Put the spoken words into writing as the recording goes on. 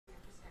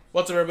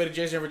What's up, everybody?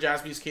 Jason here for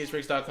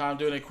JaspysCaseBreaks.com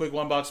doing a quick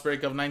one-box break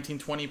of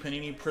 1920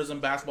 Panini Prizm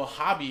Basketball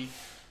Hobby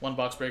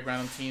one-box break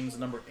random teams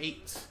number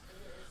 8.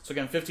 So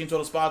again, 15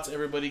 total spots.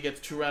 Everybody gets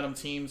 2 random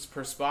teams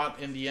per spot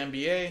in the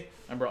NBA.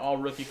 Remember, all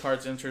rookie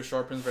cards enter,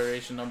 short prints,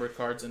 variation number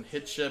cards, and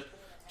hit ship.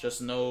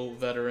 Just no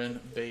veteran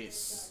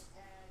base.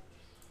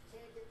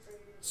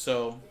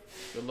 So,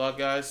 good luck,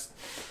 guys.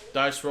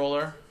 Dice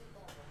roller.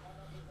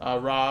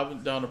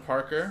 Rob down to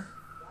Parker.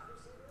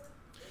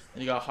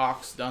 And you got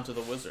Hawks down to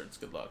the Wizards.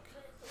 Good luck.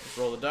 Let's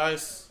roll the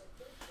dice.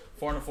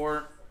 4 and a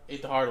 4.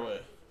 8 the hard way.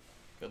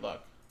 Good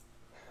luck.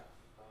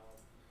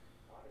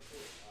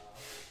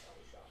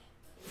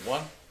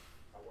 1,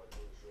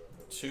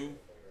 2,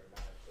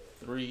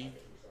 3,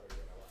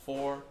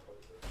 4,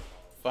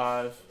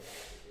 5,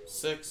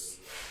 6,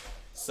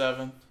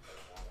 7,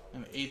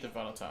 and 8 the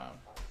final time.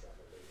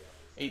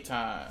 8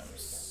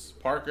 times.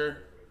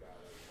 Parker.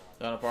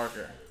 Down to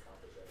Parker.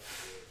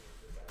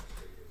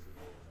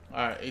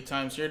 Alright, 8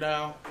 times here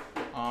now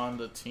on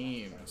the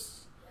teams.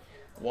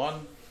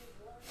 1,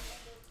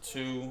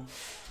 2,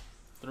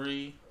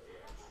 3,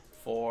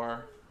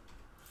 4,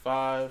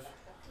 5,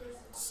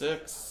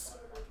 6,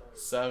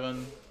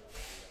 7,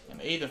 and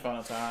 8 the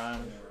final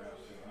time.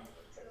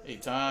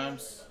 8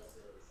 times.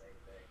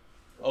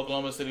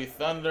 Oklahoma City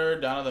Thunder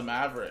down to the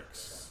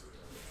Mavericks.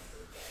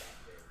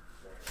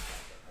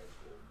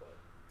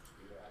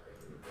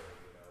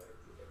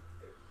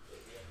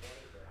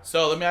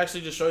 So let me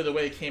actually just show you the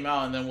way it came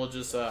out, and then we'll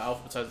just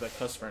alphabetize by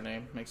customer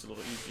name. Makes it a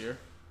little easier.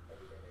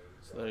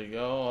 So there you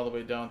go, all the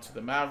way down to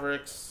the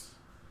Mavericks.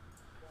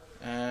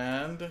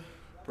 And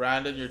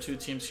Brandon, your 2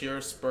 teams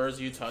here: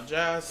 Spurs, Utah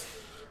Jazz.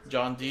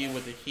 John D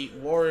with the Heat,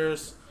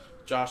 Warriors.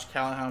 Josh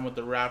Callahan with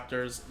the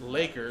Raptors,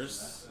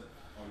 Lakers.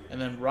 And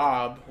then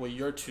Rob with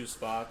your 2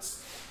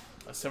 spots: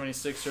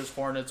 76ers,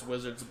 Hornets,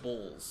 Wizards,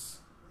 Bulls.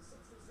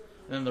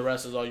 And then the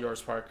rest is all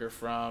yours, Parker,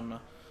 from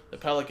the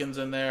Pelicans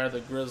in there, the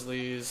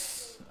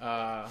Grizzlies,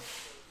 the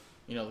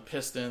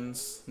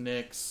Pistons,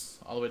 Knicks,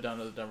 all the way down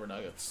to the Denver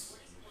Nuggets.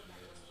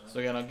 So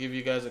again, I'll give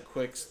you guys a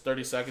quick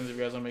 30 seconds if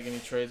you guys want to make any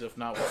trades. If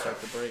not, we'll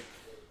start the break.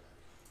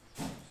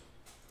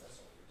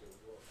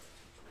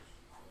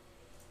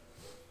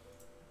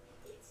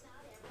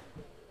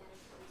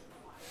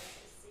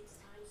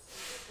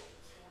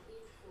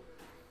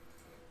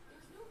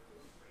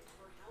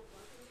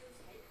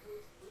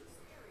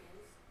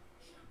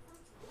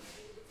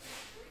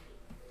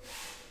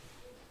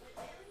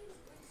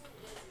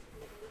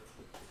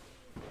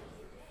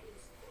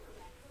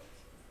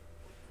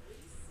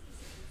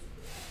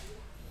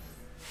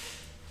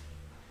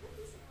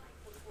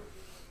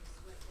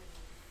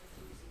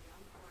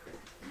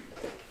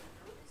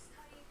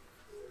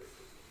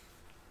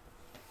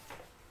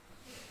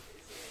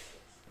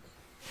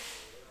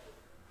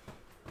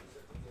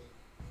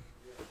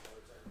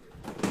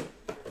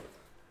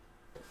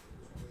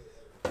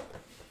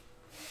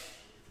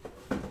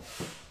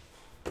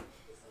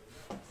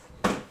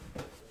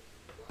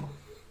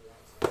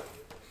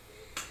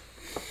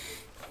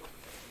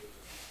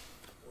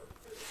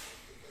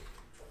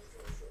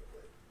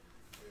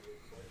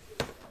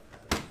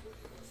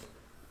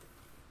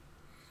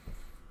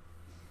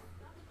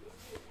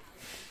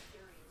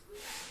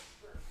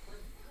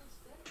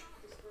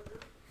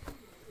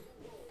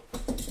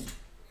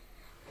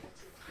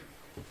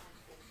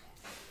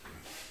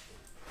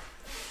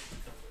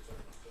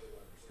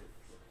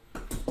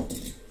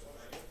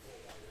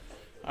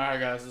 Alright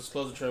guys, let's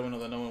close the trade window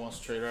that no one wants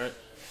to trade, right?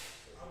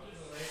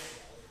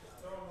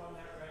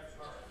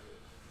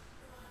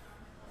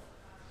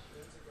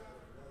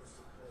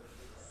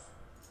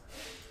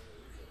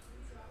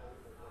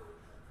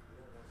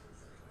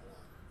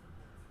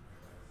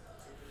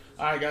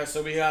 Alright guys,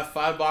 so we have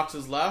 5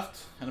 boxes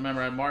left. And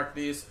remember, I marked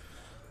these.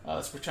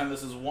 Let's pretend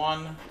this is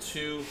 1,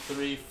 2,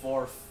 3,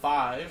 4,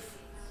 5.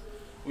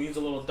 We use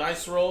a little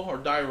dice roll or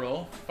die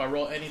roll. If I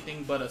roll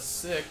anything but a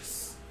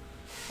 6,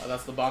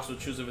 that's the box we'll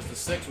choose. If it's a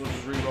 6, we'll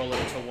just re-roll it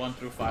until 1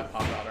 through 5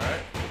 pop out, alright?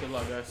 Good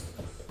luck, guys.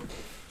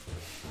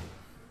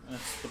 And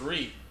it's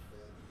 3.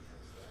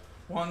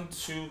 1,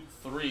 2,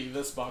 3.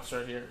 This box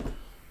right here.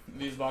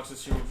 These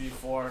boxes here would be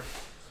for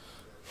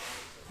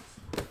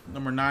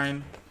number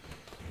 9,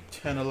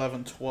 10,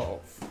 11,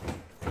 12.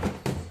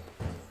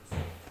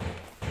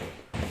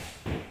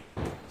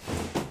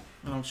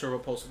 And I'm sure we'll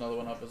post another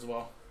one up as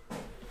well.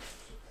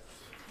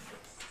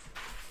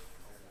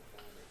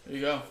 There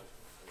you go.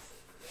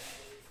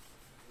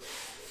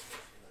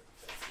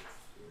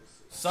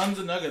 Suns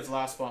and Nuggets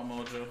last spot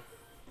mojo.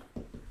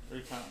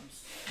 3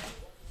 times.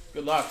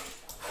 Good luck.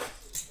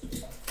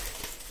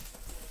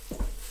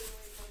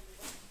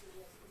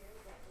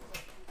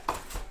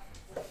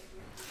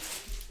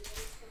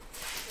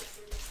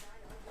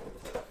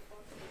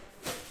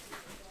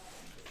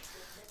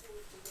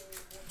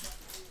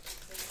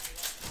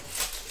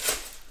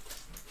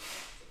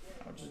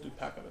 I'll just do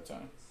pack at a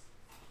time.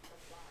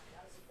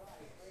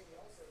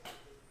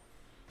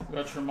 We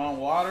got Tremont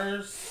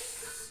Waters.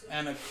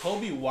 And a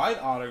Kobe White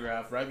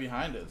autograph right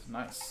behind it.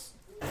 Nice.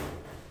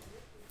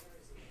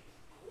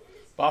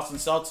 Boston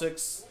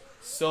Celtics,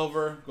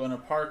 Silver, going to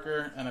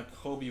Parker, and a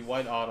Kobe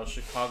White auto,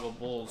 Chicago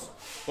Bulls.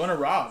 Going to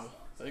Rob.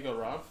 There you go,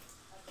 Rob.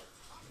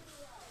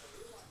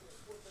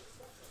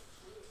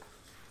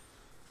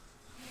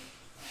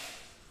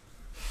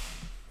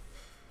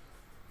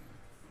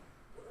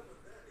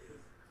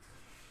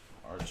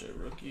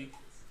 RJ rookie.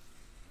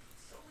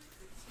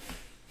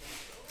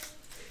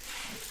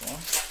 Next one.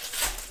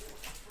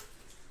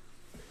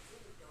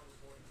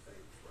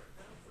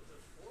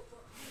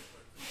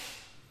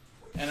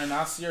 And a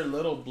Nasir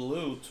Little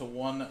Blue to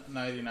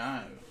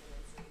 199.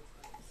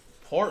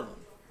 Portland.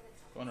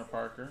 Going to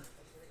Parker.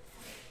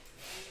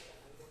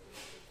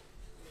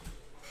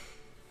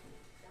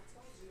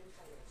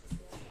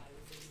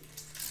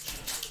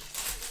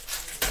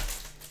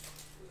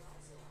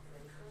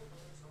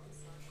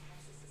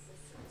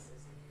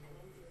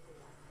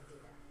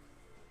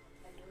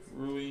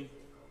 Rui.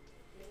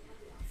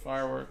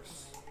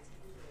 Fireworks.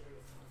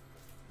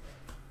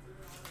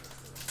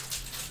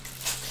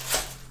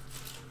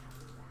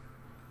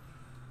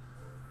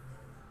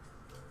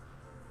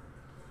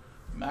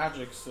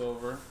 Magic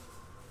Silver.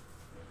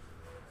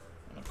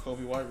 And a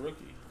Kobe White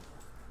rookie.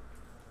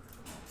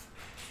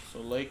 So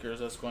Lakers,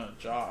 that's going to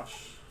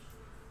Josh.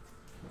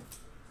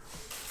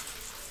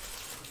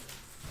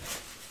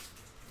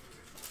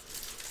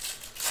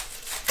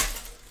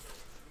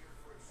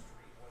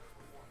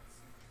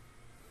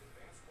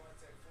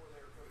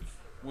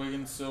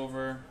 Wiggins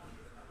Silver.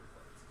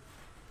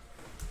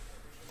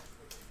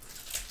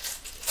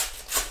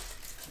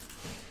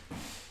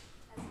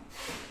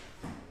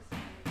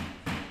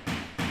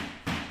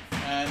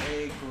 And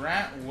a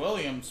Grant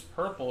Williams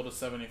purple to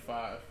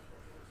 75.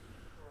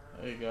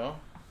 There you go.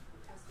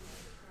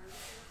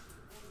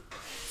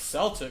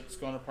 Celtics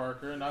going to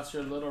Parker. And that's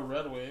your little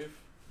red wave.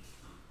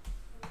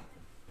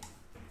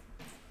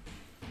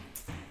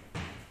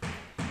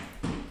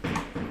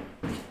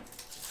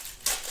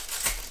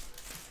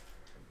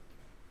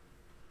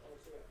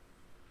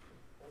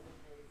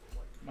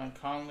 Mike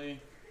Conley.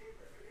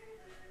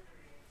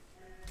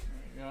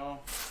 There you go.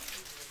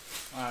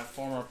 Alright,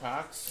 4 more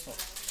packs.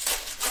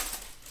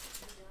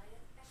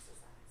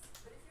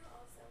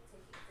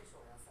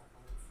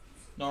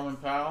 Norman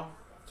Powell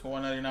to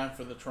 199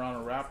 for the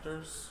Toronto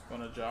Raptors.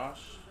 Going to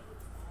Josh.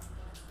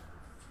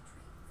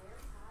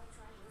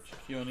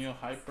 Shaquille O'Neal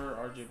Hyper,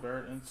 RJ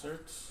Barrett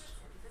inserts.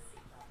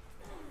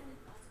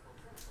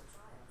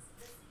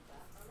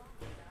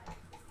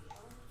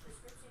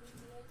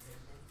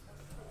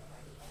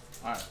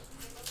 Alright.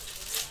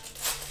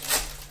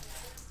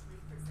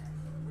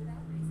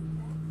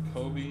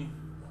 Kobe.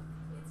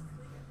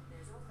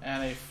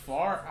 And a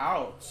far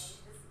out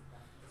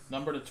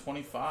number to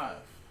 25.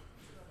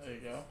 There you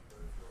go.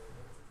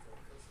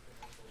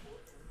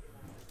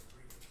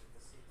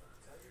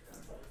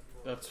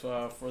 That's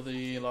for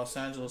the Los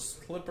Angeles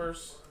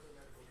Clippers.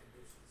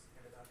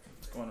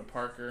 Going to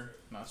Parker.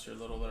 Nasir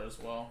Little there as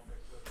well.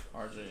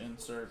 RJ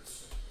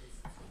inserts.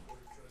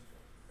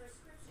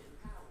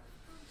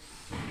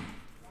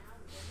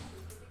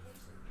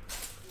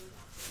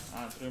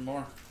 Alright, 3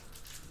 more.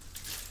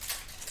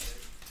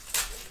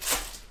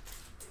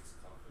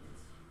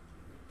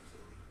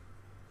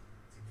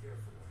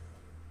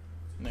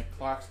 Nick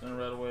Claxton,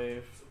 red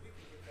wave.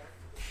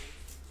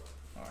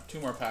 Alright, 2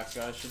 more packs,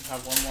 guys. Should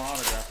have 1 more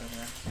autograph in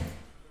here.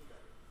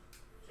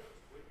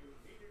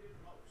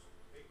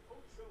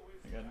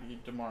 We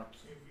got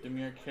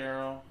Demir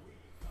Carroll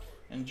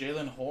and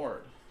Jalen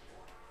Horde.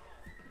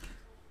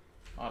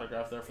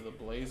 Autograph there for the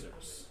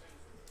Blazers.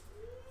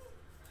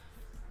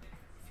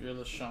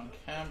 Fearless Sean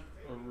Kemp,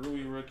 a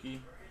Rui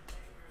rookie.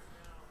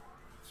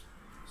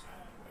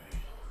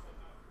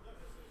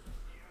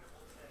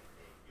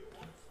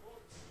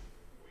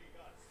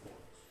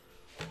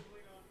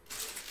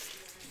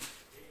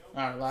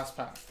 Alright, last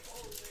pack.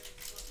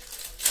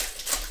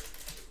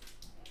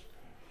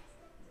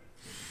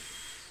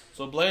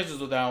 So Blazers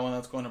with that one,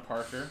 that's going to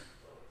Parker.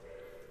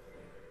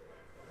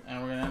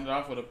 And we're going to end it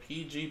off with a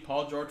PG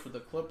Paul George for the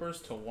Clippers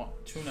to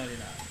 $2.99.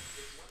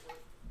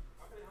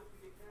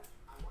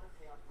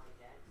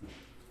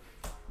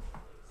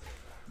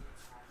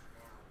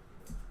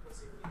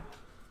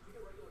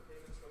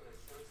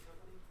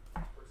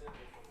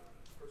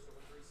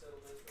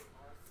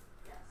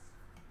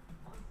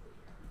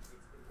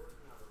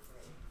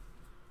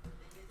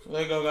 So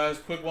there you go, guys.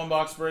 Quick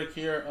 1-box break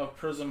here of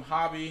Prizm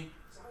Hobby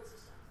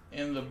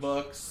in the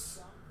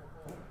books.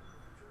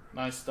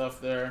 Nice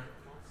stuff there.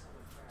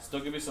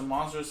 Still give me some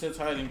monstrous hits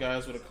hiding,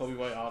 guys, with a Kobe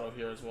White auto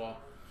here as well.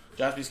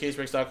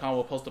 JaspysCaseBreaks.com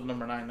will post up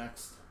number 9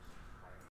 next.